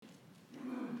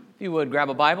If you would grab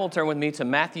a Bible, turn with me to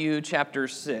Matthew chapter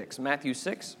 6. Matthew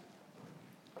 6,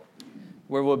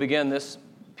 where we'll begin this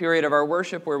period of our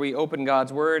worship where we open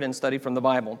God's Word and study from the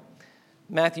Bible.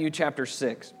 Matthew chapter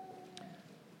 6.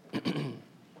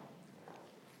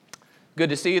 Good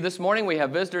to see you this morning. We have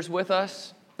visitors with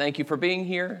us. Thank you for being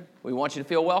here. We want you to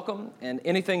feel welcome, and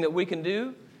anything that we can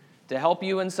do to help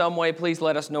you in some way, please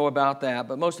let us know about that.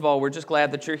 But most of all, we're just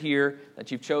glad that you're here, that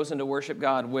you've chosen to worship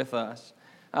God with us.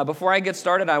 Before I get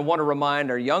started, I want to remind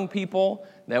our young people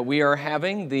that we are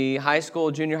having the high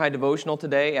school, junior high devotional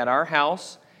today at our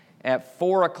house at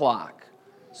 4 o'clock.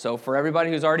 So for everybody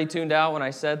who's already tuned out when I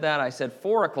said that, I said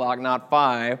 4 o'clock, not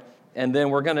 5. And then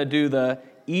we're going to do the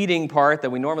eating part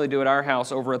that we normally do at our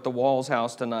house over at the Walls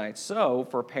house tonight. So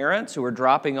for parents who are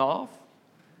dropping off,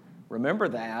 remember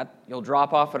that. You'll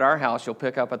drop off at our house, you'll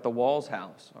pick up at the Walls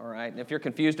house, all right? And if you're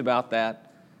confused about that,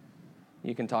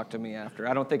 you can talk to me after.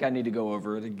 I don't think I need to go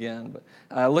over it again,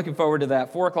 but looking forward to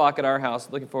that. 4 o'clock at our house,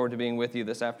 looking forward to being with you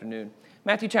this afternoon.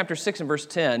 Matthew chapter 6 and verse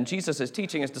 10, Jesus is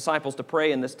teaching his disciples to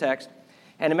pray in this text.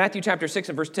 And in Matthew chapter 6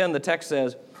 and verse 10, the text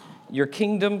says, "Your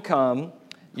kingdom come,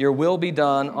 your will be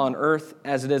done on earth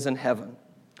as it is in heaven."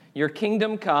 Your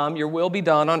kingdom come, your will be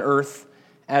done on earth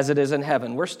as it is in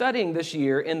heaven. We're studying this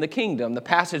year in the kingdom. The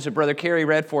passage that Brother Kerry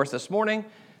read for us this morning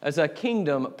is a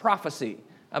kingdom prophecy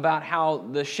about how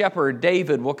the shepherd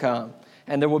David will come,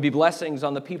 and there will be blessings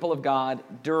on the people of God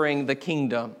during the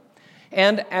kingdom.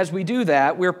 And as we do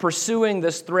that, we're pursuing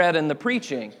this thread in the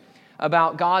preaching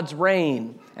about God's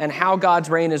reign and how God's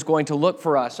reign is going to look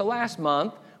for us. So last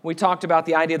month, we talked about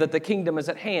the idea that the kingdom is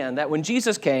at hand, that when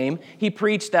Jesus came, he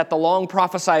preached that the long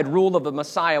prophesied rule of the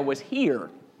Messiah was here.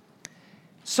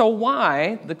 So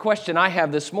why, the question I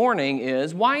have this morning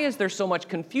is, why is there so much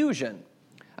confusion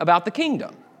about the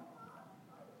kingdom?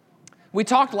 We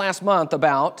talked last month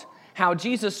about how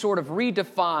Jesus sort of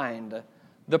redefined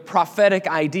the prophetic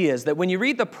ideas, that when you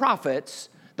read the prophets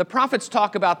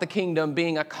talk about the kingdom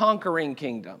being a conquering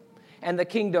kingdom, and the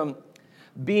kingdom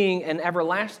being an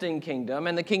everlasting kingdom,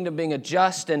 and the kingdom being a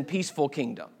just and peaceful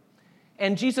kingdom.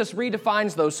 And Jesus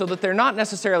redefines those so that they're not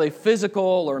necessarily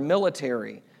physical or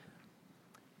military.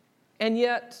 And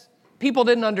yet, people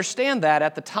didn't understand that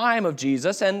at the time of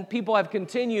Jesus, and people have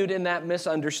continued in that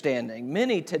misunderstanding.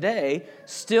 Many today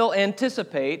still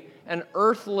anticipate an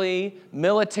earthly,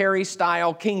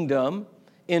 military-style kingdom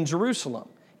in Jerusalem,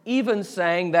 even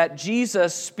saying that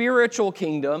Jesus' spiritual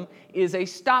kingdom is a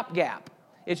stopgap.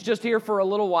 It's just here for a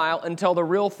little while until the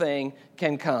real thing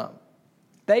can come.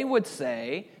 They would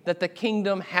say that the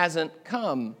kingdom hasn't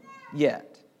come yet.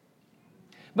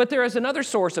 But there is another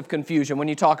source of confusion when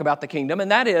you talk about the kingdom,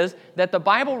 and that is that the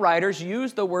Bible writers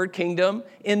use the word kingdom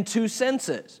in two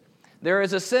senses. There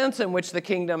is a sense in which the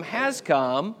kingdom has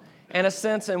come, and a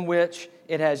sense in which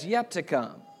it has yet to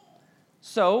come.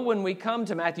 So when we come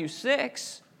to Matthew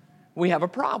 6, we have a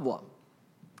problem.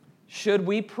 Should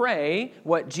we pray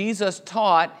what Jesus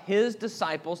taught his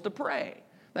disciples to pray?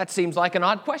 That seems like an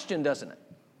odd question, doesn't it?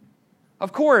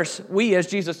 Of course, we as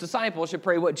Jesus' disciples should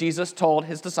pray what Jesus told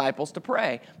his disciples to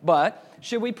pray. But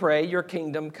should we pray, "Your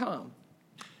kingdom come"?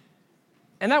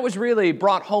 And that was really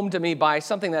brought home to me by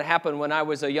something that happened when I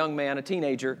was a young man, a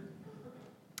teenager.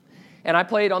 And I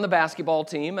played on the basketball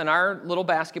team, and our little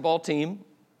basketball team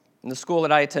in the school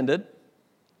that I attended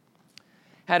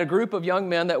had a group of young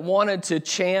men that wanted to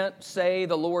chant, say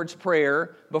the Lord's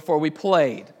Prayer before we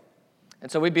played. And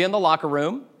so we'd be in the locker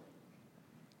room.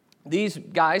 These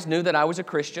guys knew that I was a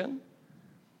Christian,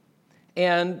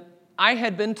 and I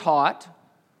had been taught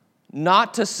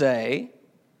not to say,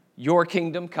 "Your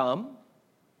kingdom come,"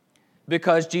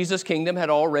 because Jesus' kingdom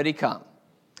had already come.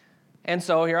 And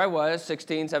so here I was,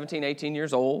 16, 17, 18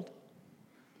 years old.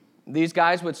 These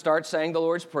guys would start saying the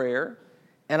Lord's Prayer,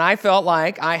 and I felt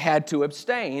like I had to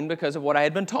abstain because of what I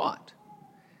had been taught.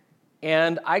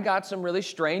 And I got some really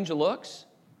strange looks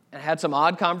and had some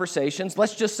odd conversations.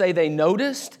 Let's just say they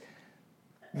noticed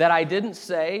that I didn't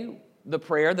say the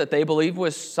prayer that they believed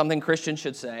was something Christians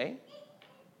should say,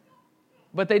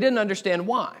 but they didn't understand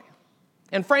why.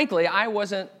 And frankly, I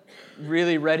wasn't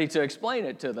really ready to explain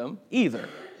it to them either.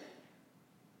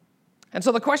 And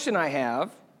so the question I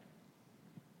have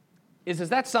is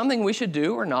that something we should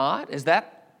do or not?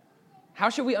 How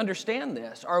should we understand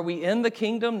this? Are we in the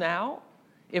kingdom now?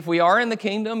 If we are in the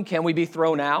kingdom, can we be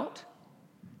thrown out?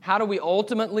 How do we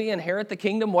ultimately inherit the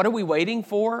kingdom? What are we waiting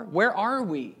for? Where are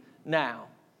we now?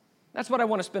 That's what I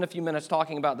want to spend a few minutes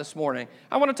talking about this morning.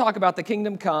 I want to talk about the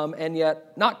kingdom come and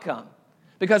yet not come.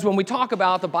 Because when we talk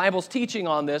about the Bible's teaching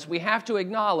on this, we have to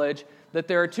acknowledge that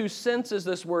there are two senses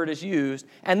this word is used,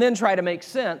 and then try to make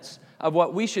sense of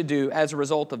what we should do as a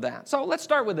result of that. So let's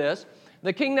start with this.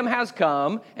 The kingdom has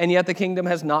come, and yet the kingdom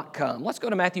has not come. Let's go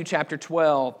to Matthew chapter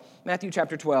 12. Matthew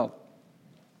chapter 12.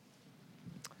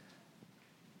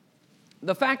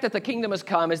 The fact that the kingdom has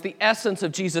come is the essence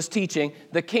of Jesus' teaching.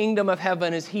 The kingdom of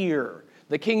heaven is here.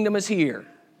 The kingdom is here.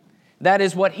 That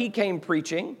is what he came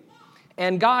preaching.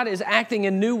 And God is acting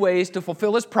in new ways to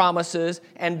fulfill his promises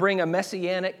and bring a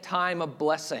messianic time of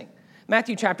blessing.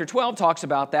 Matthew chapter 12 talks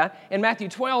about that. In Matthew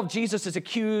 12, Jesus is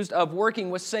accused of working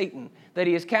with Satan, that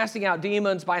he is casting out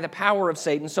demons by the power of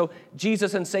Satan. So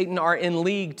Jesus and Satan are in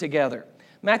league together.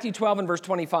 Matthew 12 and verse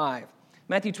 25.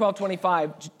 Matthew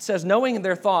 12:25 says, knowing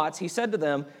their thoughts, he said to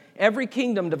them, every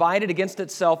kingdom divided against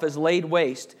itself is laid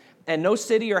waste, and no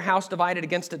city or house divided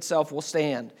against itself will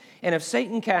stand. And if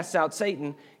Satan casts out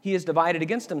Satan, he is divided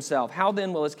against himself. How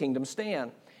then will his kingdom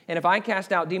stand? And if I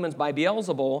cast out demons by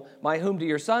Beelzebul, by whom do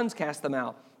your sons cast them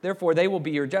out? Therefore they will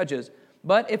be your judges.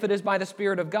 But if it is by the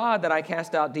Spirit of God that I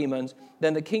cast out demons,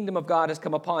 then the kingdom of God has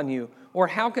come upon you. Or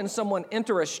how can someone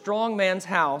enter a strong man's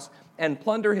house and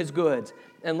plunder his goods,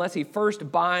 unless he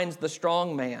first binds the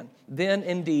strong man? Then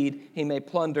indeed he may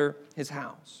plunder his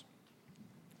house.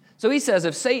 So he says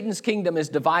if Satan's kingdom is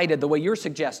divided the way you're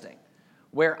suggesting,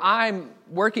 where I'm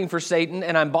working for Satan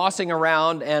and I'm bossing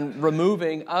around and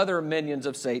removing other minions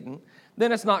of Satan,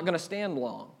 then it's not going to stand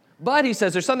long. But he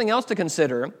says there's something else to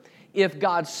consider. If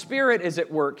God's Spirit is at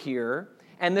work here,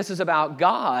 and this is about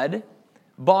God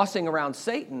bossing around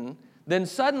Satan, then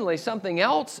suddenly something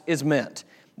else is meant.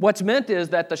 What's meant is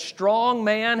that the strong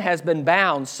man has been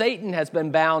bound. Satan has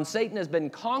been bound. Satan has been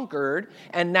conquered.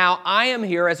 And now I am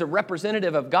here as a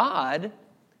representative of God,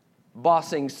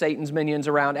 bossing Satan's minions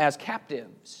around as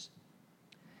captives.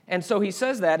 And so he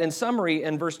says that in summary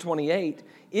in verse 28,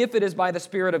 if it is by the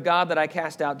Spirit of God that I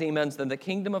cast out demons, then the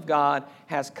kingdom of God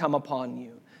has come upon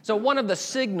you. So one of the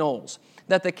signals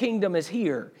that the kingdom is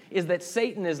here is that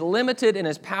Satan is limited in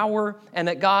his power and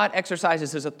that God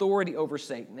exercises his authority over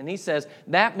Satan. And he says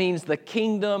that means the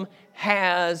kingdom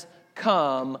has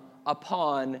come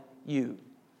upon you.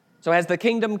 So has the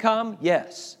kingdom come?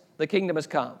 Yes, the kingdom has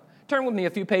come. Turn with me a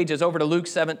few pages over to Luke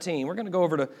 17. We're going to go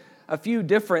over to a few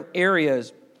different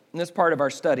areas in this part of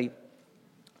our study.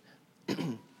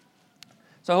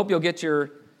 So I hope you'll get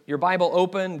your Bible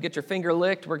open, get your finger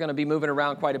licked. We're going to be moving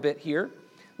around quite a bit here.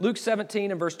 Luke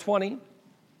 17 and verse 20.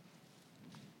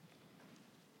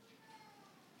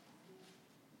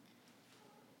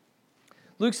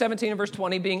 Luke 17 and verse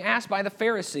 20, being asked by the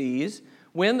Pharisees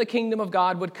when the kingdom of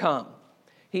God would come,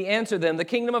 he answered them, the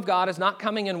kingdom of God is not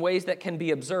coming in ways that can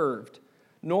be observed,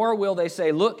 nor will they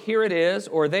say, look, here it is,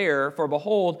 or there, for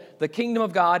behold, the kingdom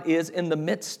of God is in the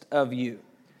midst of you.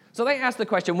 So they asked the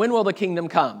question, when will the kingdom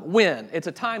come? When? It's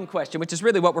a time question, which is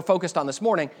really what we're focused on this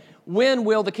morning. When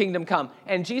will the kingdom come?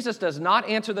 And Jesus does not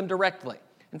answer them directly.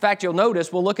 In fact, you'll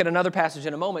notice, we'll look at another passage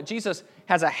in a moment, Jesus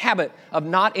has a habit of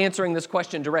not answering this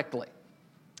question directly.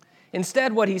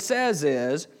 Instead, what he says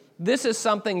is, this is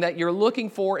something that you're looking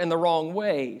for in the wrong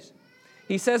ways.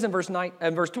 He says in verse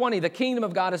 20, the kingdom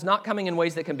of God is not coming in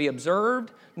ways that can be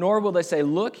observed, nor will they say,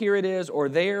 look, here it is, or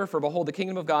there, for behold, the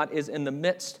kingdom of God is in the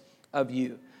midst of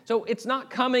you. So it's not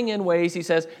coming in ways, he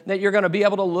says, that you're going to be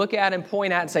able to look at and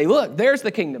point at and say, look, there's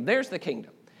the kingdom, there's the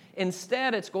kingdom.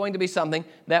 Instead, it's going to be something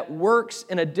that works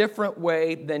in a different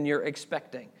way than you're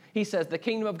expecting. He says the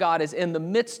kingdom of God is in the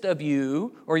midst of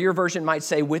you, or your version might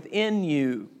say within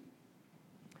you.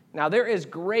 Now, there is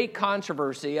great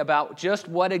controversy about just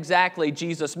what exactly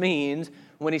Jesus means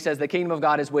when he says the kingdom of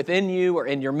God is within you or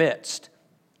in your midst.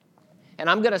 And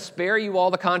I'm going to spare you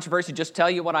all the controversy, just tell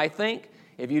you what I think.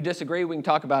 If you disagree, we can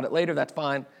talk about it later, that's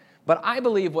fine. But I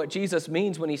believe what Jesus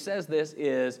means when he says this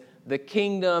is the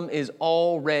kingdom is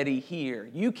already here.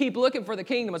 You keep looking for the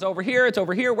kingdom. It's over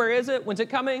here, where is it? When's it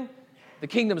coming? The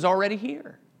kingdom is already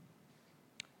here.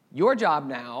 Your job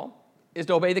now is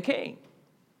to obey the king.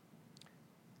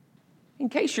 In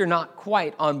case you're not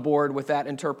quite on board with that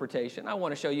interpretation, I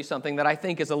want to show you something that I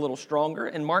think is a little stronger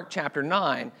in Mark chapter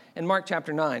 9. In Mark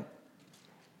chapter 9.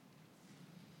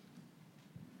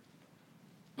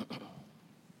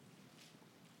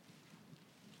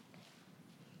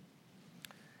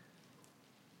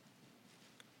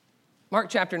 Mark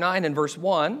chapter 9 and verse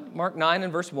 1. Mark 9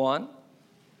 and verse 1.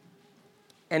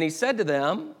 And he said to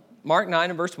them, Mark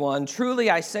 9 and verse 1, truly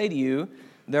I say to you,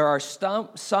 there are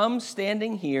some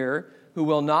standing here who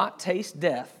will not taste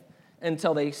death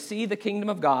until they see the kingdom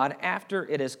of God after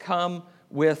it has come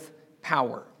with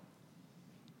power.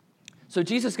 So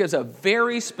Jesus gives a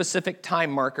very specific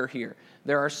time marker here.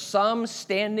 There are some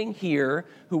standing here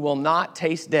who will not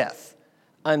taste death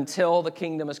until the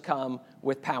kingdom has come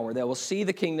with power. They will see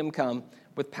the kingdom come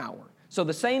with power. So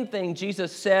the same thing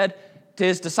Jesus said to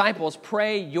his disciples,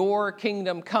 pray your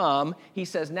kingdom come, he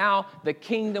says, now the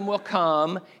kingdom will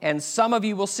come and some of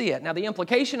you will see it. Now the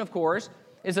implication, of course,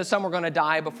 is that some were going to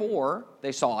die before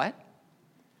they saw it.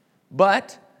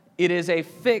 But it is a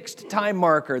fixed time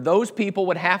marker. Those people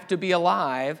would have to be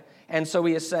alive. And so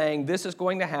he is saying this is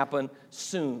going to happen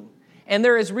soon. And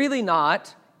there is really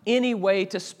not any way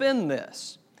to spin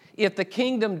this. If the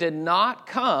kingdom did not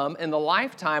come in the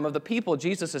lifetime of the people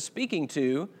Jesus is speaking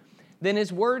to, then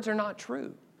his words are not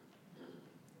true.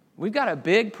 We've got a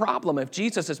big problem if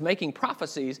Jesus is making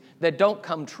prophecies that don't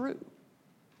come true.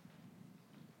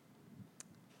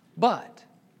 But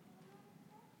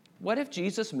what if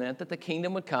Jesus meant that the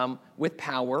kingdom would come with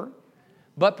power,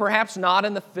 but perhaps not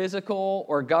in the physical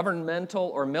or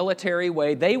governmental or military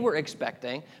way they were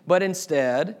expecting, but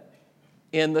instead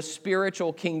in the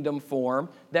spiritual kingdom form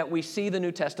that we see the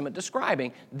New Testament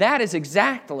describing? That is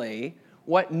exactly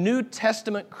what New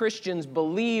Testament Christians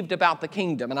believed about the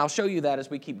kingdom. And I'll show you that as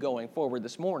we keep going forward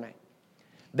this morning.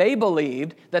 They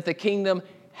believed that the kingdom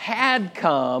had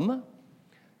come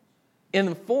in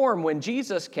the form when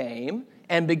Jesus came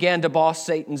and began to boss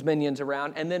Satan's minions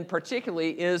around, and then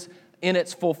particularly is in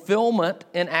its fulfillment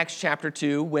in Acts chapter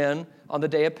 2 when, on the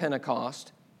day of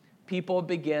Pentecost, people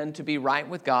begin to be right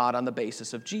with God on the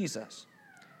basis of Jesus.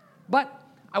 But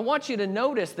I want you to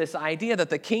notice this idea that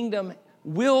the kingdom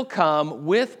will come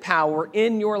with power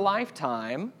in your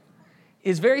lifetime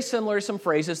is very similar to some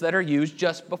phrases that are used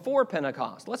just before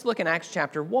Pentecost. Let's look in Acts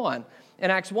chapter 1.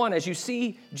 In Acts 1, as you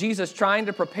see Jesus trying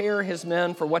to prepare his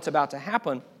men for what's about to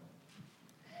happen,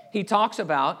 he talks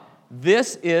about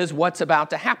this is what's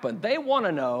about to happen. They want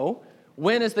to know,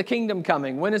 when is the kingdom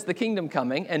coming? When is the kingdom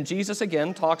coming? And Jesus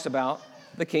again talks about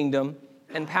the kingdom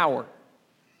and power.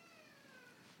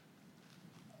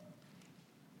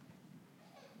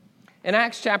 In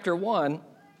Acts chapter 1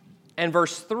 and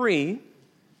verse 3,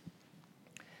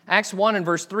 Acts 1 and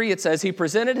verse 3, it says, he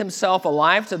presented himself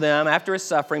alive to them after his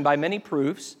suffering by many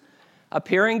proofs,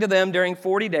 appearing to them during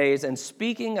 40 days and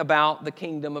speaking about the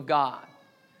kingdom of God.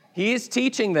 He is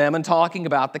teaching them and talking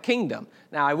about the kingdom.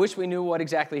 Now, I wish we knew what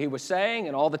exactly he was saying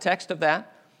and all the text of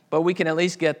that, but we can at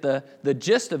least get the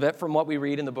gist of it from what we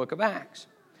read in the book of Acts.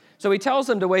 So he tells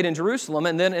them to wait in Jerusalem,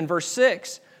 and then in verse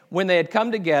 6, when they had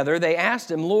come together, they asked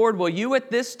him, Lord, will you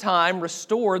at this time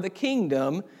restore the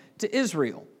kingdom to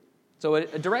Israel? So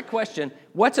a direct question,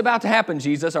 what's about to happen,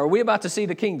 Jesus? Are we about to see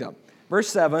the kingdom? Verse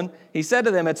 7, he said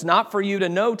to them, it's not for you to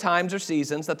know times or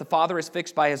seasons that the Father has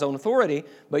fixed by his own authority,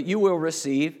 but you will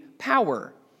receive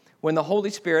power when the Holy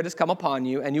Spirit has come upon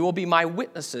you, and you will be my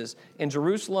witnesses in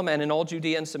Jerusalem and in all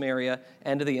Judea and Samaria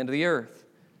and to the end of the earth.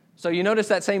 So you notice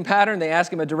that same pattern. They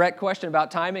ask him a direct question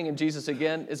about timing, and Jesus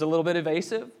again is a little bit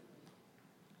evasive.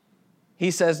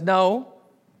 He says, no,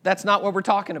 that's not what we're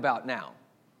talking about now.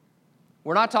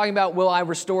 We're not talking about, will I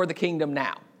restore the kingdom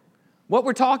now? What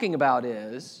we're talking about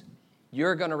is,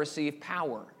 you're going to receive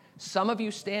power. Some of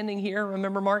you standing here,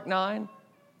 remember Mark 9,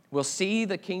 will see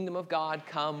the kingdom of God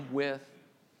come with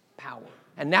power.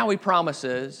 And now he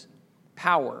promises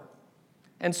power.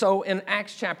 And so in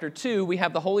Acts chapter 2, we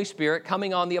have the Holy Spirit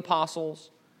coming on the apostles.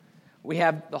 We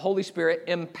have the Holy Spirit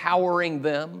empowering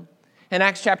them. In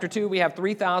Acts chapter 2, we have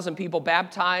 3,000 people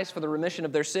baptized for the remission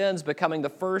of their sins, becoming the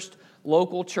first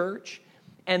local church.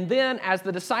 And then as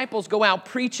the disciples go out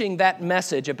preaching that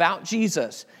message about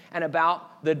Jesus and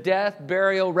about the death,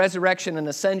 burial, resurrection, and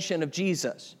ascension of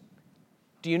Jesus,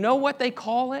 do you know what they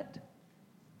call it?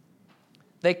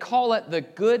 They call it the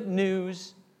good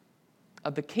news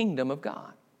of the kingdom of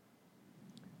God.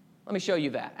 Let me show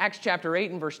you that. Acts chapter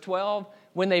 8 and verse 12,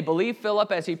 when they believed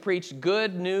Philip as he preached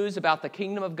good news about the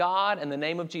kingdom of God and the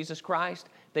name of Jesus Christ,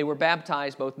 they were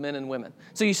baptized, both men and women.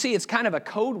 So you see, it's kind of a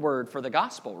code word for the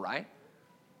gospel, right?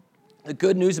 The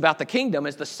good news about the kingdom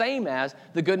is the same as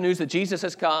the good news that Jesus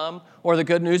has come, or the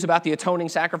good news about the atoning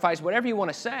sacrifice, whatever you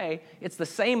want to say. It's the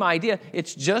same idea.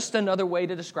 It's just another way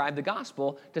to describe the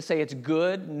gospel, to say it's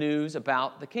good news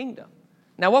about the kingdom.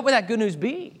 Now, what would that good news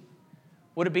be?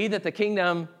 Would it be that the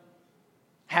kingdom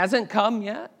hasn't come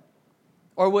yet?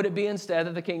 Or would it be instead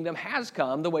that the kingdom has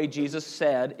come the way Jesus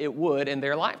said it would in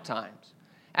their lifetimes?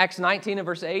 Acts 19 and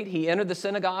verse 8, he entered the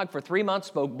synagogue for 3 months,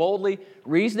 spoke boldly,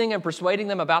 reasoning and persuading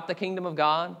them about the kingdom of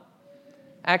God.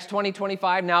 Acts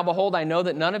 20:25, now behold, I know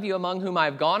that none of you among whom I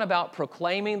have gone about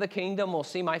proclaiming the kingdom will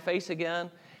see my face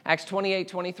again. Acts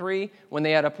 28:23, when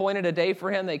they had appointed a day for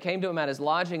him, they came to him at his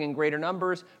lodging in greater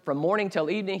numbers. From morning till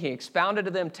evening, he expounded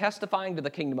to them, testifying to the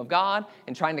kingdom of God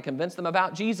and trying to convince them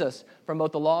about Jesus from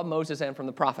both the law of Moses and from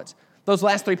the prophets. Those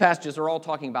last 3 passages are all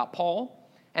talking about Paul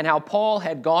and how Paul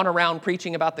had gone around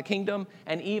preaching about the kingdom.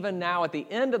 And even now at the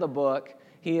end of the book,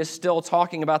 he is still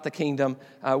talking about the kingdom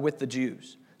with the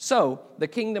Jews. So, the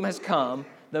kingdom has come.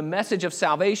 The message of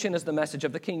salvation is the message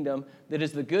of the kingdom. That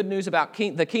is the good news about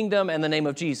the kingdom and the name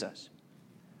of Jesus.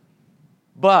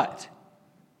 But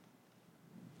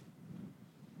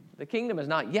the kingdom has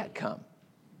not yet come.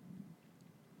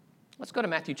 Let's go to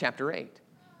Matthew chapter 8.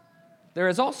 There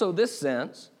is also this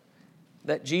sense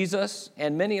that Jesus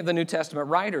and many of the New Testament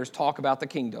writers talk about the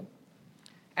kingdom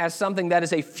as something that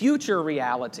is a future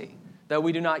reality that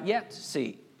we do not yet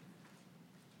see.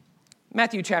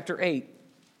 Matthew chapter 8,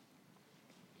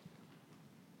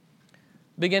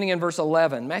 beginning in verse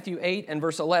 11. Matthew 8 and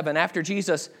verse 11. After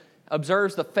Jesus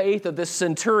observes the faith of this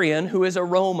centurion who is a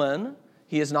Roman,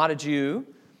 he is not a Jew.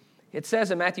 It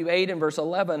says in Matthew 8 and verse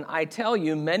 11, I tell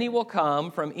you, many will come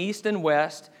from east and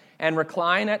west and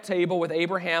recline at table with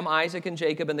Abraham, Isaac, and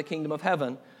Jacob in the kingdom of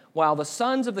heaven, while the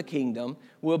sons of the kingdom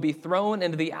will be thrown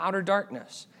into the outer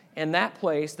darkness. In that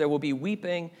place there will be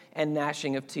weeping and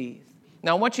gnashing of teeth.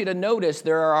 Now I want you to notice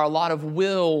there are a lot of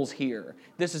wills here.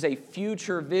 This is a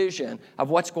future vision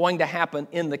of what's going to happen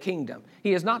in the kingdom.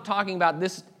 He is not talking about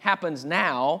this happens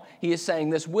now. He is saying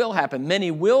this will happen.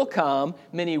 Many will come,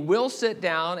 many will sit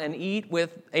down and eat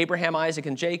with Abraham, Isaac,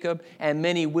 and Jacob, and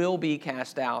many will be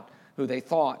cast out who they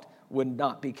thought would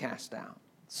not be cast out.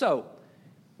 So,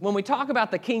 when we talk about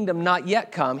the kingdom not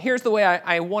yet come, here's the way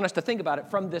I want us to think about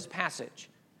it from this passage.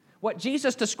 What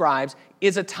Jesus describes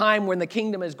is a time when the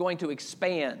kingdom is going to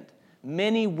expand.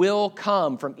 Many will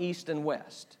come from east and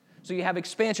west. So you have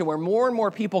expansion where more and more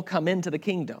people come into the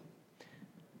kingdom.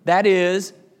 That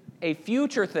is a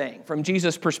future thing from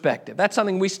Jesus' perspective. That's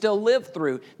something we still live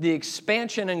through, the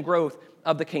expansion and growth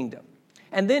of the kingdom.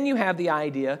 And then you have the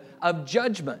idea of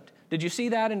judgment. Did you see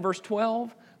that in verse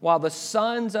 12? While the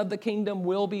sons of the kingdom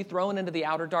will be thrown into the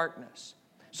outer darkness.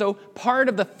 So part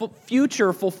of the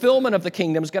future fulfillment of the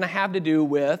kingdom is going to have to do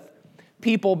with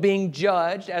people being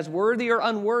judged as worthy or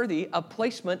unworthy of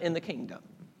placement in the kingdom.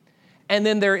 And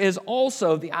then there is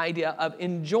also the idea of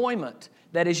enjoyment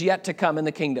that is yet to come in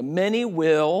the kingdom. Many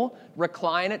will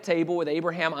recline at table with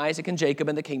Abraham, Isaac, and Jacob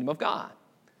in the kingdom of God.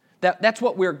 That's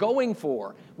what we're going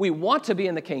for. We want to be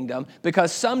in the kingdom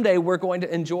because someday we're going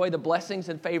to enjoy the blessings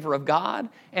and favor of God.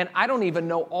 And I don't even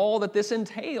know all that this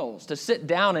entails, to sit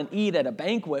down and eat at a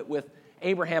banquet with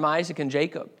Abraham, Isaac, and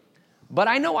Jacob. But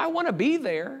I know I want to be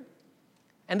there.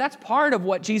 And that's part of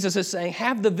what Jesus is saying.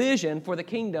 Have the vision for the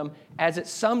kingdom as it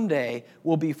someday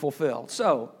will be fulfilled.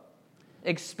 So,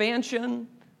 expansion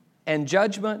and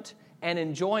judgment and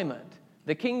enjoyment.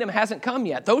 The kingdom hasn't come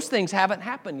yet. Those things haven't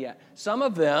happened yet. Some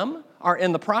of them are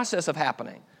in the process of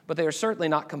happening, but they are certainly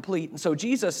not complete. And so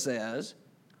Jesus says,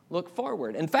 look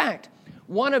forward. In fact,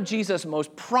 one of Jesus'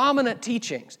 most prominent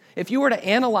teachings, if you were to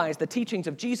analyze the teachings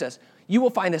of Jesus, you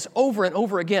will find this over and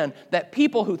over again, that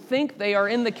people who think they are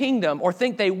in the kingdom or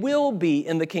think they will be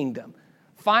in the kingdom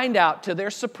find out to their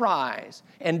surprise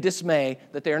and dismay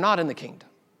that they are not in the kingdom.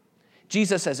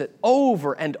 Jesus says it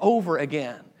over and over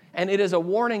again. And it is a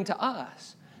warning to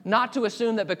us not to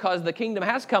assume that because the kingdom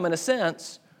has come in a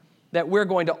sense that we're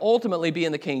going to ultimately be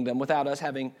in the kingdom without us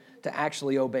having to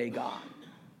actually obey God.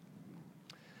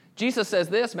 Jesus says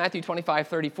this, Matthew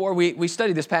 25:34. We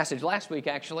studied this passage last week,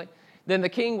 actually. Then the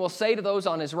king will say to those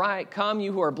on his right, come,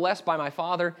 you who are blessed by my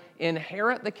Father,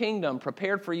 inherit the kingdom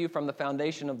prepared for you from the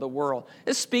foundation of the world.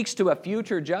 This speaks to a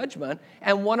future judgment,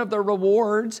 and one of the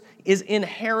rewards is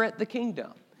inherit the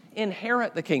kingdom.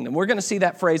 Inherit the kingdom. We're going to see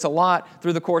that phrase a lot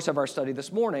through the course of our study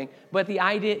this morning, but the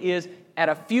idea is at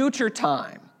a future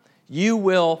time, you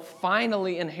will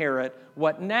finally inherit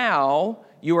what now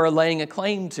you are laying a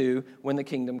claim to when the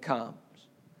kingdom comes.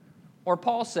 Or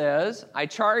Paul says, I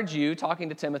charge you, talking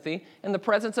to Timothy, in the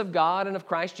presence of God and of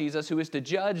Christ Jesus, who is to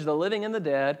judge the living and the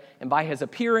dead, and by his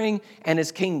appearing and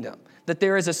his kingdom. That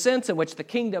there is a sense in which the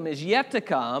kingdom is yet to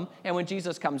come, and when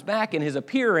Jesus comes back in his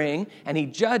appearing and he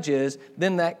judges,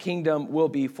 then that kingdom will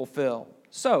be fulfilled.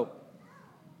 So,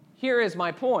 here is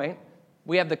my point.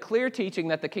 We have the clear teaching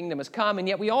that the kingdom has come, and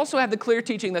yet we also have the clear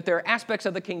teaching that there are aspects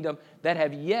of the kingdom that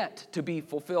have yet to be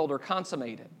fulfilled or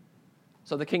consummated.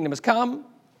 So the kingdom has come,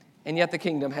 and yet the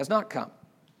kingdom has not come.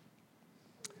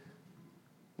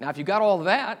 Now, if you got all of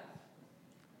that,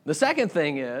 the second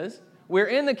thing is, we're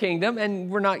in the kingdom, and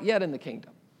we're not yet in the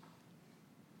kingdom.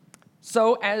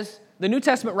 So as the New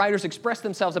Testament writers express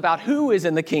themselves about who is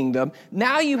in the kingdom,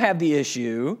 now you have the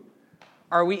issue,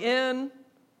 are we in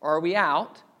or are we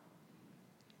out?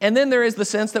 And then there is the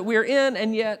sense that we're in,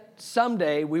 and yet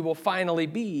someday we will finally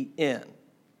be in.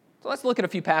 So let's look at a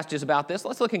few passages about this.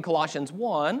 Let's look in Colossians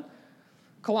 1.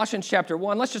 Colossians chapter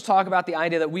 1. Let's just talk about the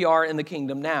idea that we are in the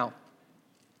kingdom now.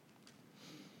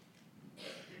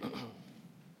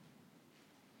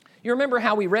 You remember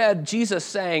how we read Jesus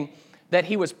saying that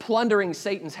he was plundering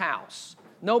Satan's house.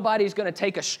 Nobody's going to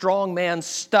take a strong man's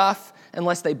stuff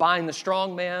unless they bind the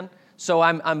strong man. So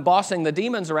I'm bossing the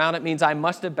demons around. It means I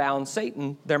must have bound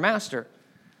Satan, their master.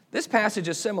 This passage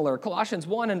is similar, Colossians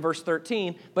 1 and verse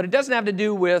 13, but it doesn't have to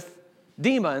do with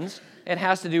demons. It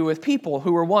has to do with people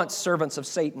who were once servants of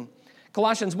Satan.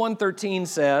 Colossians 1:13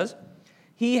 says,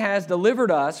 he has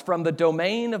delivered us from the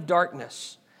domain of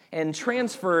darkness and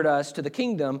transferred us to the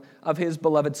kingdom of his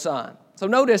beloved Son. So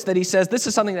notice that he says this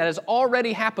is something that has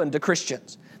already happened to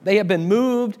Christians. They have been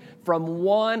moved from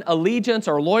one allegiance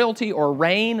or loyalty or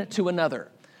reign to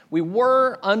another. We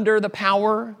were under the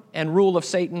power and rule of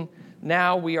Satan.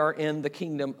 Now we are in the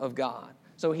kingdom of God.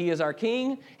 So he is our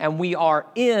king, and we are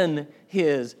in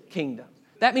his kingdom.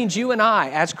 That means you and I,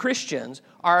 as Christians,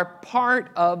 are part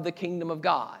of the kingdom of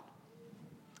God.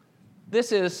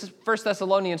 This is 1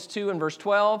 Thessalonians 2 and verse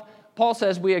 12. Paul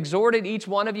says, we exhorted each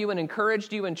one of you and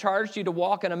encouraged you and charged you to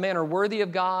walk in a manner worthy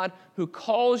of God who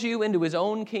calls you into his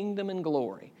own kingdom and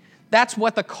glory. That's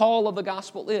what the call of the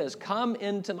gospel is. Come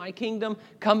into my kingdom,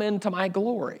 come into my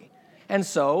glory. And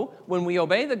so, when we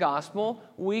obey the gospel,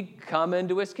 we come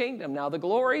into his kingdom. Now, the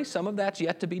glory, some of that's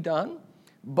yet to be done,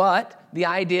 but the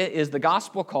idea is the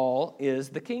gospel call is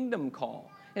the kingdom call.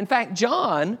 In fact,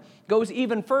 John goes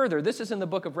even further. This is in the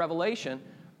book of Revelation.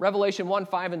 Revelation 1,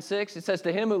 5, and 6, it says,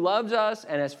 to him who loves us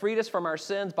and has freed us from our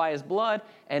sins by his blood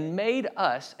and made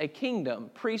us a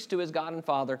kingdom, priest to his God and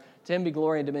Father, to him be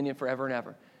glory and dominion forever and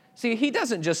ever. See, he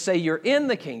doesn't just say you're in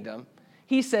the kingdom.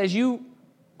 He says you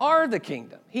are the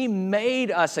kingdom. He made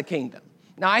us a kingdom.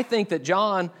 Now, I think that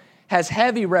John has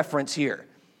heavy reference here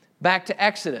back to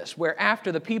Exodus, where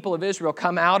after the people of Israel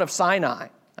come out of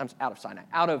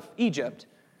Egypt,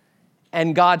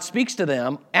 and God speaks to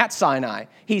them at Sinai,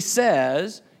 he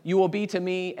says, you will be to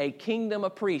me a kingdom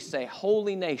of priests, a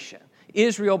holy nation.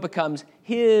 Israel becomes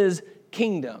his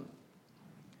kingdom.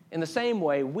 In the same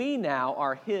way, we now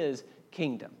are his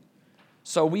kingdom.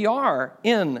 So we are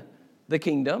in the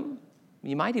kingdom.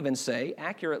 You might even say,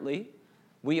 accurately,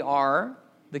 we are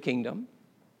the kingdom.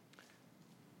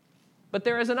 But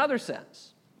there is another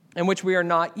sense in which we are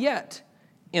not yet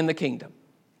in the kingdom.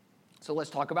 So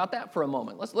let's talk about that for a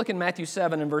moment. Let's look in Matthew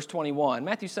 7 and verse 21.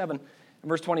 Matthew 7 and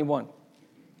verse 21.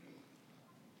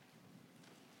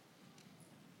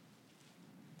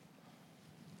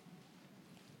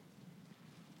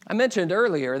 I mentioned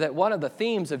earlier that one of the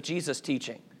themes of Jesus'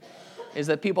 teaching is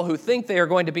that people who think they are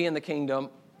going to be in the kingdom,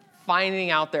 finding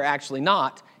out they're actually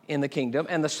not in the kingdom,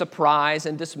 and the surprise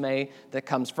and dismay that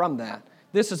comes from that.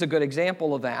 This is a good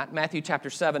example of that. Matthew chapter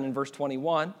 7 and verse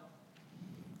 21.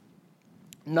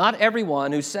 Not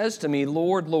everyone who says to me,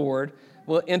 Lord, Lord,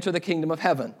 will enter the kingdom of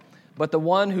heaven, but the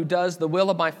one who does the will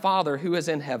of my Father who is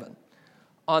in heaven.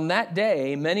 On that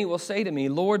day, many will say to me,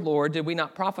 Lord, Lord, did we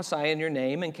not prophesy in your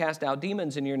name and cast out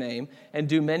demons in your name and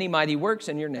do many mighty works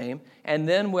in your name? And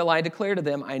then will I declare to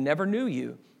them, I never knew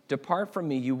you. Depart from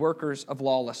me, you workers of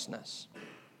lawlessness.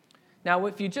 Now,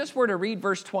 if you just were to read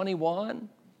verse 21,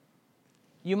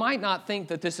 you might not think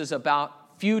that this is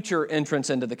about future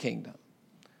entrance into the kingdom.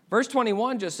 Verse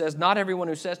 21 just says, not everyone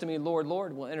who says to me, Lord,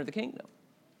 Lord, will enter the kingdom.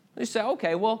 You say,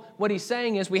 okay, well, what he's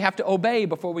saying is we have to obey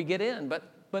before we get in.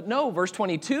 But no, verse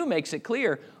 22 makes it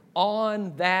clear,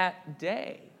 on that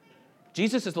day.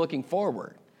 Jesus is looking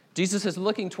forward. Jesus is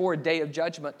looking toward day of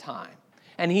judgment time.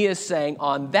 And he is saying,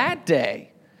 on that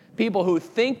day, people who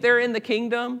think they're in the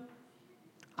kingdom,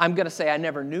 I'm going to say, I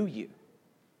never knew you.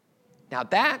 Now,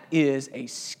 that is a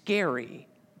scary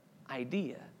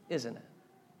idea, isn't it?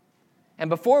 And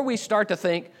before we start to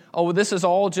think, oh, this is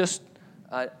all just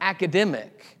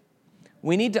academic,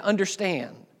 we need to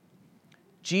understand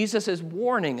Jesus is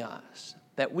warning us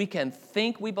that we can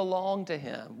think we belong to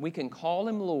him. We can call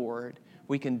him Lord.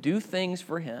 We can do things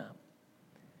for him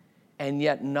and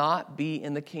yet not be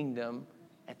in the kingdom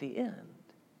at the end.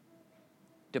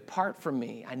 Depart from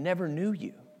me. I never knew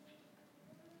you.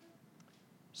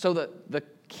 So the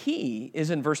key is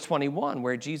in verse 21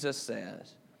 where Jesus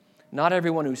says, not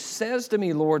everyone who says to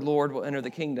me, Lord, Lord, will enter the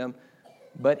kingdom,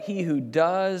 but he who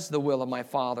does the will of my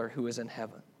Father who is in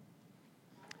heaven.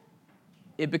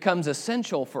 It becomes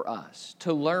essential for us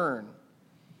to learn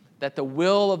that the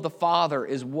will of the Father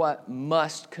is what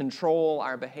must control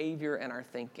our behavior and our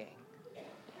thinking.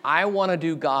 I want to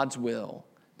do God's will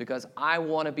because I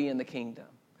want to be in the kingdom.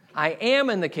 I am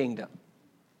in the kingdom,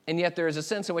 and yet there is a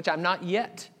sense in which I'm not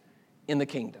yet in the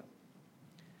kingdom.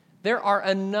 There are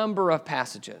a number of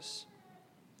passages.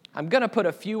 I'm going to put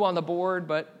a few on the board,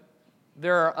 but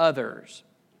there are others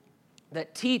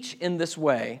that teach in this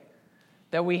way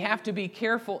that we have to be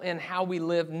careful in how we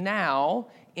live now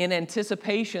in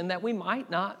anticipation that we might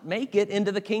not make it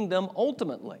into the kingdom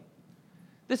ultimately.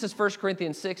 This is 1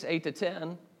 Corinthians 6,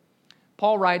 8-10.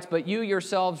 Paul writes, "But you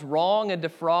yourselves wrong and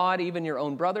defraud even your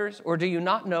own brothers, or do you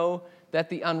not know that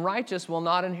the unrighteous will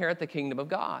not inherit the kingdom of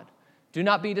God? Do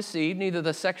not be deceived, neither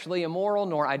the sexually immoral,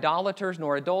 nor idolaters,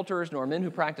 nor adulterers, nor men who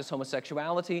practice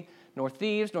homosexuality, nor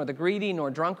thieves, nor the greedy,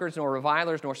 nor drunkards, nor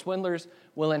revilers, nor swindlers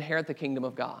will inherit the kingdom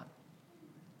of God."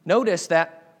 Notice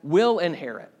that will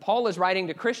inherit. Paul is writing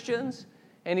to Christians,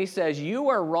 and he says, you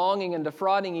are wronging and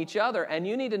defrauding each other, and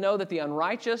you need to know that the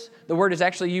unrighteous, the word is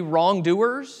actually you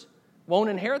wrongdoers, won't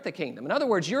inherit the kingdom. In other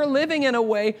words, you're living in a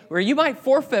way where you might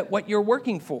forfeit what you're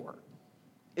working for.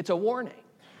 It's a warning.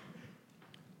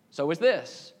 So is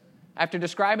this. After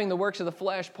describing the works of the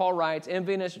flesh, Paul writes,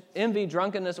 envy,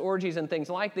 drunkenness, orgies, and things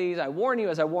like these, I warn you,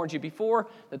 as I warned you before,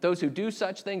 that those who do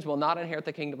such things will not inherit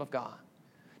the kingdom of God.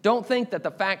 Don't think that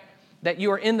the fact that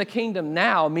you are in the kingdom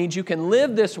now means you can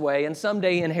live this way and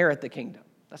someday inherit the kingdom.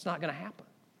 That's not going to happen.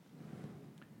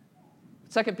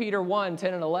 2 Peter 1,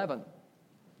 10 and 11.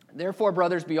 Therefore,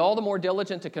 brothers, be all the more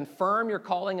diligent to confirm your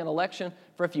calling and election,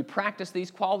 for if you practice these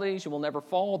qualities, you will never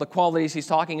fall. The qualities he's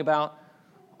talking about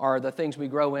are the things we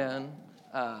grow in.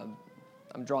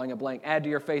 I'm drawing a blank. Add to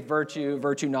your faith virtue,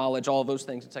 knowledge, all of those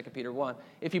things in 2 Peter 1.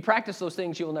 If you practice those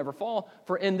things, you will never fall,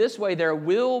 for in this way there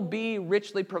will be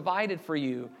richly provided for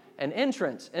you an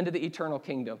entrance into the eternal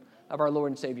kingdom of our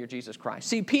Lord and Savior Jesus Christ.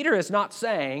 See, Peter is not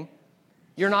saying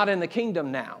you're not in the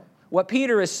kingdom now. What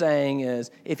Peter is saying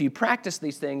is, if you practice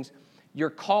these things, your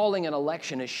calling and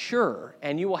election is sure,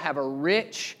 and you will have a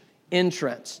rich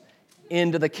entrance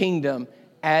into the kingdom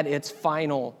at its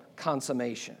final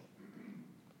consummation.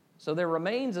 So there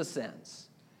remains a sense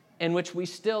in which we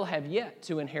still have yet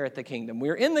to inherit the kingdom.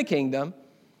 We're in the kingdom,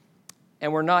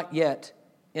 and we're not yet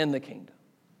in the kingdom.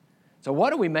 So what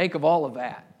do we make of all of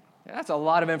that? That's a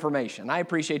lot of information. I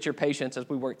appreciate your patience as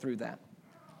we work through that.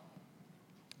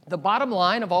 The bottom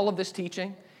line of all of this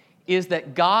teaching is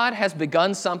that God has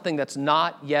begun something that's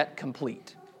not yet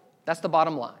complete. That's the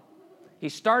bottom line. He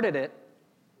started it,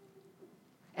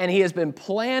 and He has been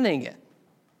planning it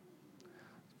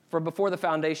from before the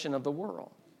foundation of the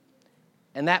world.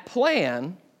 And that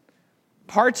plan,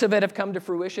 parts of it have come to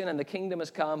fruition and the kingdom has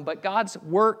come, but God's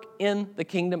work in the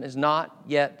kingdom is not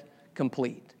yet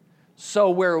complete. So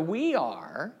where we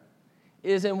are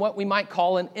is in what we might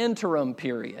call an interim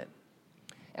period.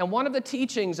 And one of the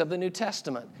teachings of the New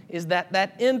Testament is that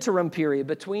that interim period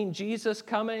between Jesus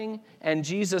coming and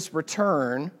Jesus'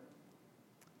 return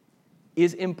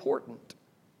is important.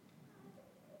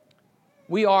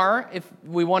 We are, if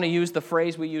we want to use the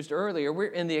phrase we used earlier, we're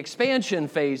in the expansion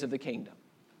phase of the kingdom,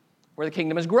 where the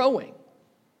kingdom is growing.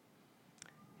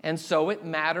 And so it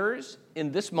matters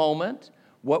in this moment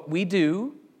what we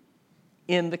do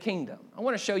in the kingdom. I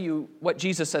want to show you what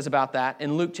Jesus says about that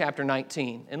in Luke chapter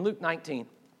 19. In Luke 19.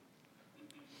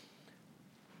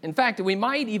 In fact, we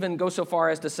might even go so far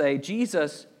as to say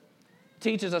Jesus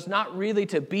teaches us not really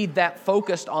to be that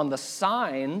focused on the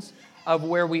signs of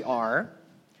where we are,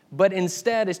 but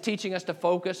instead is teaching us to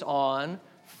focus on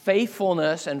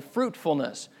faithfulness and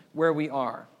fruitfulness where we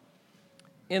are.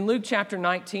 In Luke chapter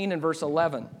 19 and verse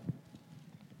 11,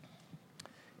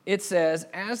 it says,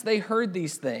 as they heard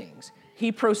these things,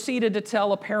 he proceeded to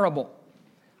tell a parable,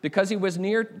 because he was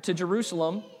near to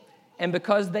Jerusalem, and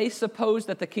because they supposed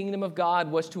that the kingdom of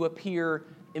God was to appear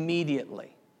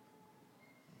immediately.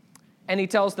 And he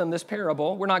tells them this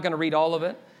parable. We're not going to read all of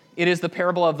it. It is the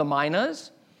parable of the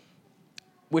minas,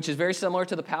 which is very similar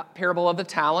to the parable of the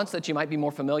talents that you might be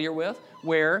more familiar with,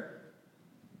 where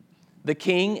the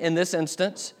king, in this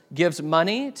instance, gives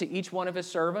money to each one of his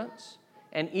servants,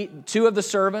 and two of the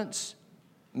servants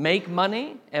make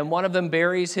money, and one of them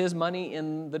buries his money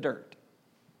in the dirt.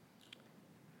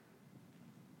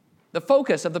 The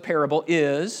focus of the parable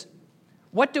is,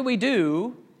 what do we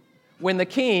do when the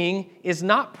king is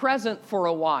not present for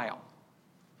a while?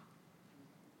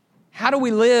 How do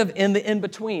we live in the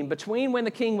in-between, between when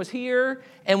the king was here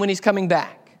and when he's coming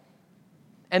back?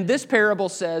 And this parable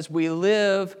says we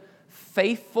live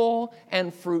faithful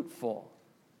and fruitful,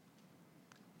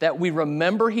 that we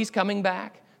remember he's coming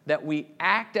back, that we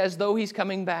act as though he's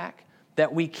coming back,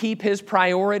 that we keep his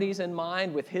priorities in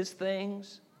mind with his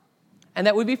things, and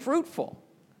that we be fruitful,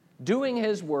 doing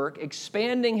his work,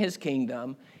 expanding his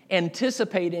kingdom,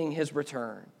 anticipating his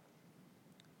return.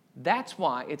 That's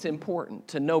why it's important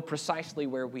to know precisely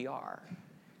where we are.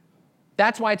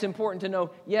 That's why it's important to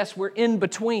know, yes, we're in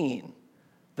between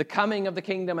the coming of the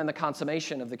kingdom and the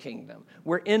consummation of the kingdom.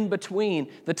 We're in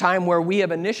between the time where we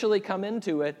have initially come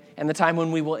into it and the time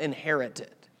when we will inherit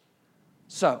it.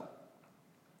 So,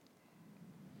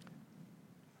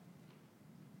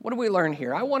 What do we learn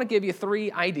here? I want to give you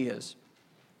 3 ideas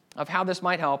of how this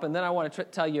might help, and then I want to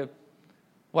tell you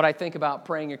what I think about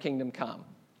praying your kingdom come.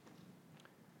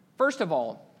 First of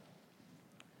all,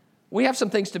 we have some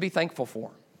things to be thankful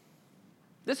for.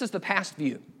 This is the past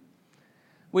view.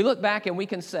 We look back and we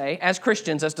can say, as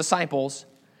Christians, as disciples,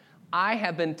 I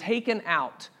have been taken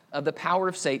out of the power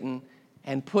of Satan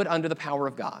and put under the power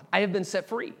of God. I have been set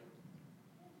free.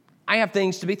 I have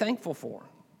things to be thankful for.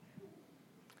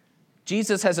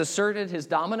 Jesus has asserted his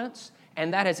dominance,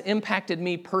 and that has impacted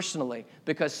me personally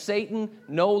because Satan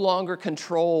no longer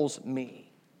controls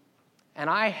me. And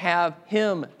I have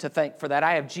him to thank for that.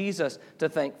 I have Jesus to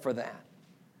thank for that.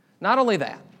 Not only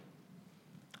that,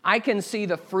 I can see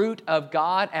the fruit of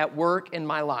God at work in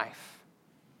my life.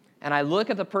 And I look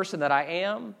at the person that I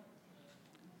am,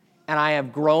 and I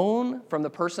have grown from the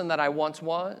person that I once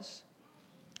was.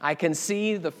 I can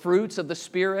see the fruits of the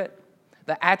Spirit,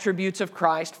 the attributes of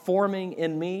Christ forming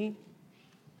in me,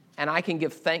 and I can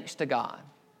give thanks to God.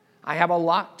 I have a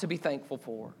lot to be thankful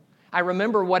for. I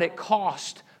remember what it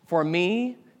cost for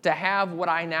me to have what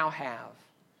I now have.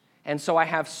 And so I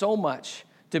have so much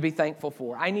to be thankful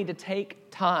for. I need to take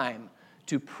time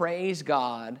to praise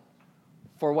God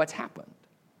for what's happened.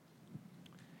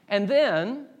 And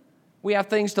then we have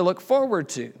things to look forward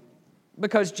to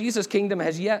because Jesus' kingdom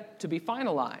has yet to be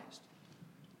finalized.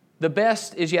 The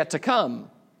best is yet to come.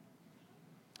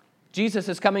 Jesus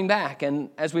is coming back, and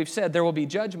as we've said, there will be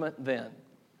judgment then.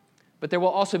 But there will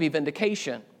also be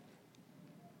vindication.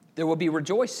 There will be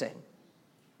rejoicing.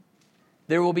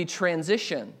 There will be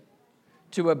transition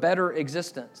to a better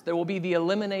existence. There will be the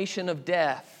elimination of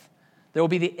death. There will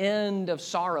be the end of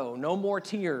sorrow, no more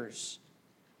tears.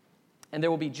 And there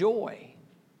will be joy.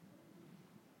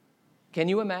 Can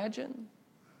you imagine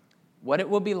what it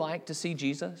will be like to see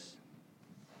Jesus?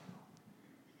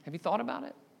 Have you thought about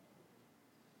it?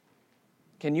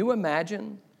 Can you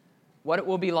imagine what it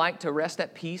will be like to rest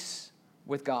at peace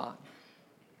with God?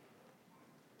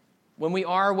 When we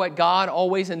are what God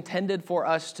always intended for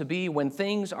us to be, when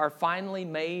things are finally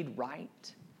made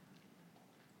right.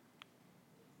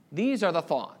 These are the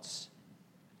thoughts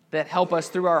that help us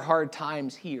through our hard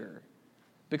times here,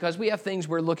 because we have things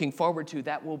we're looking forward to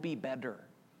that will be better.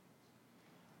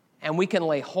 And we can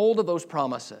lay hold of those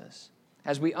promises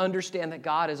as we understand that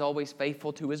God is always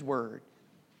faithful to His word,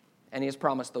 and He has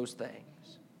promised those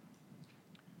things.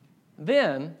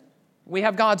 Then we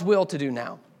have God's will to do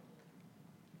now.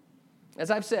 As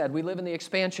I've said, we live in the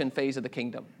expansion phase of the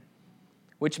kingdom,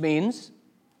 which means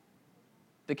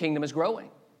the kingdom is growing.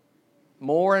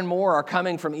 More and more are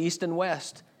coming from east and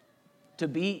west to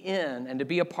be in and to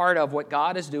be a part of what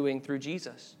God is doing through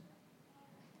Jesus.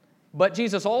 But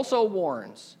Jesus also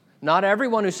warns, not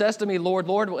everyone who says to me, Lord,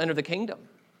 Lord, will enter the kingdom,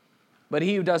 but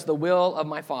he who does the will of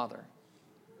my Father.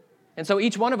 And so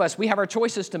each one of us, we have our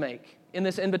choices to make in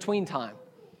this in-between time.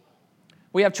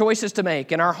 We have choices to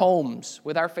make in our homes,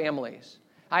 with our families.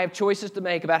 I have choices to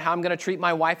make about how I'm going to treat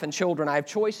my wife and children. I have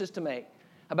choices to make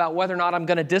about whether or not I'm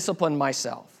going to discipline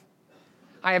myself.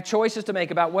 I have choices to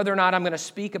make about whether or not I'm going to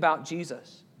speak about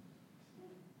Jesus.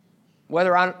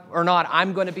 Whether or not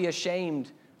I'm going to be ashamed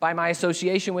by my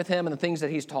association with Him and the things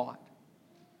that He's taught.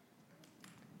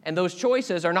 And those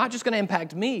choices are not just going to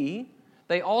impact me,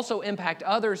 they also impact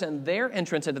others and their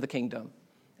entrance into the kingdom.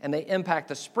 And they impact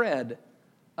the spread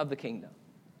of the kingdom.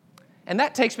 And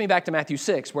that takes me back to Matthew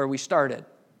 6, where we started.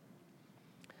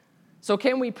 So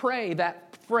can we pray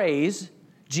that phrase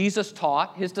Jesus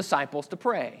taught His disciples to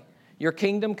pray? Your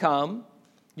kingdom come,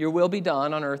 your will be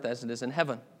done on earth as it is in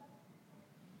heaven.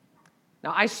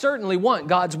 Now, I certainly want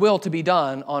God's will to be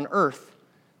done on earth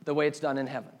the way it's done in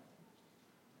heaven.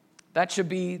 That should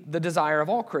be the desire of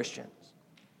all Christians.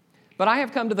 But I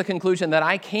have come to the conclusion that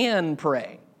I can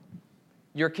pray,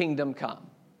 your kingdom come,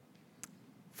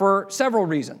 for several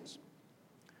reasons.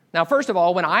 Now, first of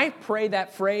all, when I pray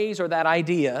that phrase or that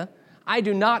idea, I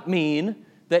do not mean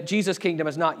that Jesus' kingdom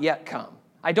has not yet come.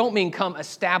 I don't mean come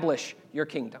establish your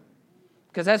kingdom.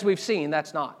 Because as we've seen,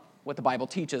 that's not what the Bible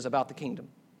teaches about the kingdom.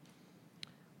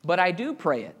 But I do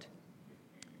pray it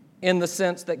in the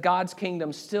sense that God's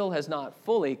kingdom still has not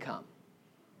fully come,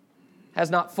 has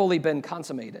not fully been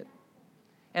consummated.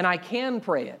 And I can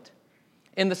pray it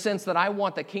in the sense that I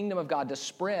want the kingdom of God to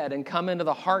spread and come into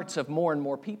the hearts of more and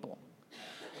more people.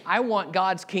 I want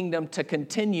God's kingdom to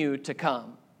continue to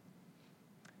come.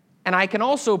 And I can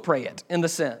also pray it in the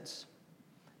sense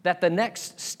that the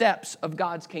next steps of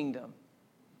God's kingdom,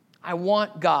 I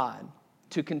want God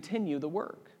to continue the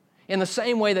work. In the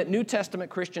same way that New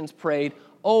Testament Christians prayed,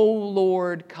 O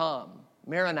Lord, come,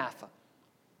 Maranatha.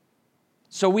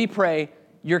 So we pray,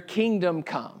 your kingdom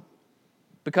come,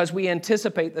 because we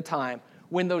anticipate the time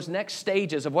when those next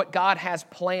stages of what God has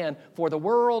planned for the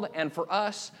world and for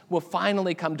us will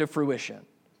finally come to fruition,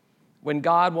 when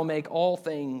God will make all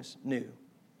things new.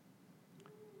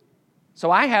 So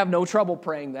I have no trouble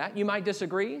praying that. You might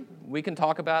disagree. We can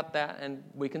talk about that and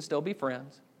we can still be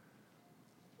friends.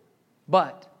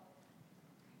 But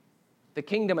the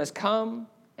kingdom has come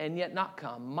and yet not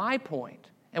come. My point,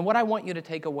 and what I want you to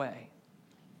take away,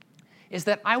 is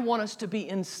that I want us to be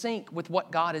in sync with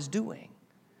what God is doing.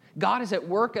 God is at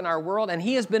work in our world, and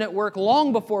He has been at work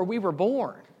long before we were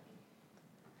born.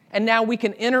 And now we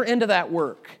can enter into that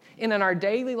work. And in our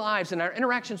daily lives, in our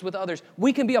interactions with others,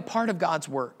 we can be a part of God's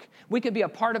work. We can be a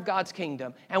part of God's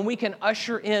kingdom, and we can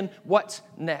usher in what's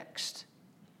next.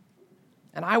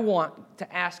 And I want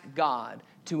to ask God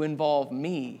to involve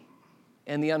me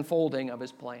in the unfolding of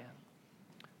His plan.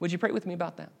 Would you pray with me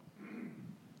about that?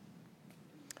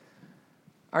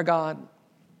 Our God,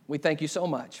 we thank You so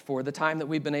much for the time that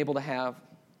we've been able to have,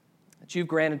 that You've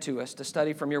granted to us to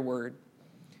study from Your Word.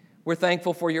 We're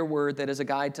thankful for Your Word that is a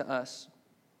guide to us.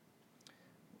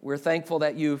 We're thankful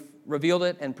that You've revealed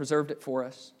it and preserved it for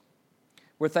us.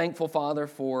 We're thankful, Father,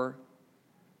 for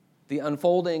the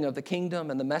unfolding of the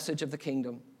kingdom and the message of the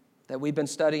kingdom that we've been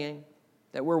studying,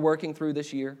 that we're working through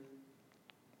this year.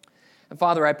 And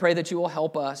Father, I pray that You will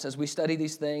help us as we study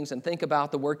these things and think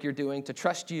about the work You're doing, to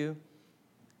trust You,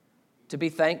 to be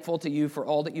thankful to You for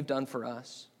all that You've done for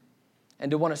us,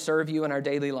 and to want to serve You in our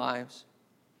daily lives.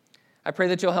 I pray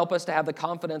that You'll help us to have the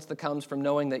confidence that comes from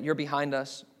knowing that You're behind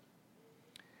us.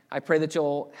 I pray that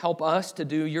You'll help us to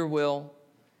do Your will,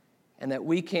 and that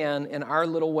we can, in our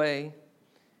little way,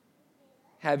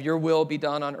 have Your will be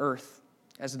done on earth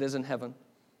as it is in heaven.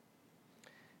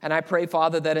 And I pray,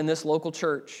 Father, that in this local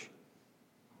church,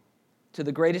 to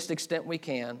the greatest extent we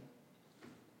can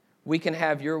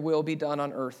have Your will be done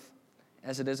on earth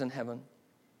as it is in heaven.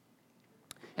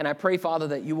 And I pray, Father,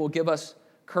 that You will give us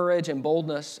courage and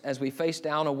boldness as we face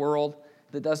down a world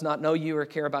that does not know You or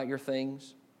care about Your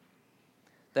things,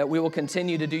 that we will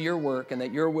continue to do Your work, and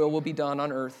that Your will be done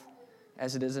on earth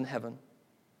as it is in heaven.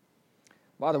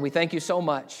 Father, we thank You so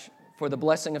much for the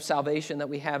blessing of salvation that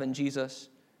we have in Jesus,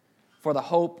 for the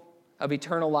hope of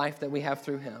eternal life that we have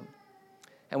through Him.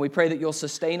 And we pray that You'll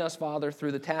sustain us, Father,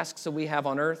 through the tasks that we have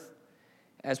on earth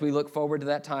as we look forward to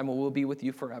that time when we'll be with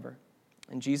You forever.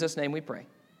 In Jesus' name we pray.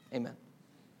 Amen.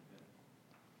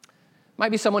 Might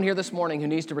be someone here this morning who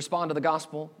needs to respond to the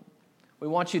gospel. We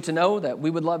want you to know that we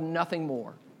would love nothing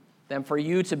more than for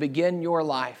you to begin your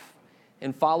life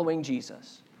in following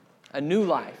Jesus, a new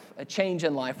life, a change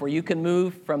in life where you can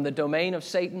move from the domain of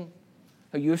Satan,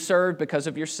 who you've served because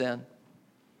of your sin,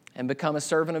 and become a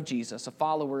servant of Jesus, a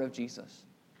follower of Jesus,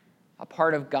 a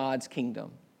part of God's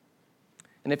kingdom.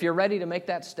 And if you're ready to make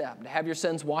that step, to have your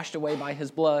sins washed away by His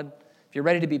blood, if you're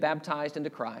ready to be baptized into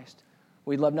Christ,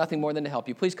 we'd love nothing more than to help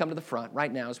you. Please come to the front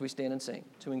right now as we stand and sing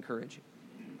to encourage you.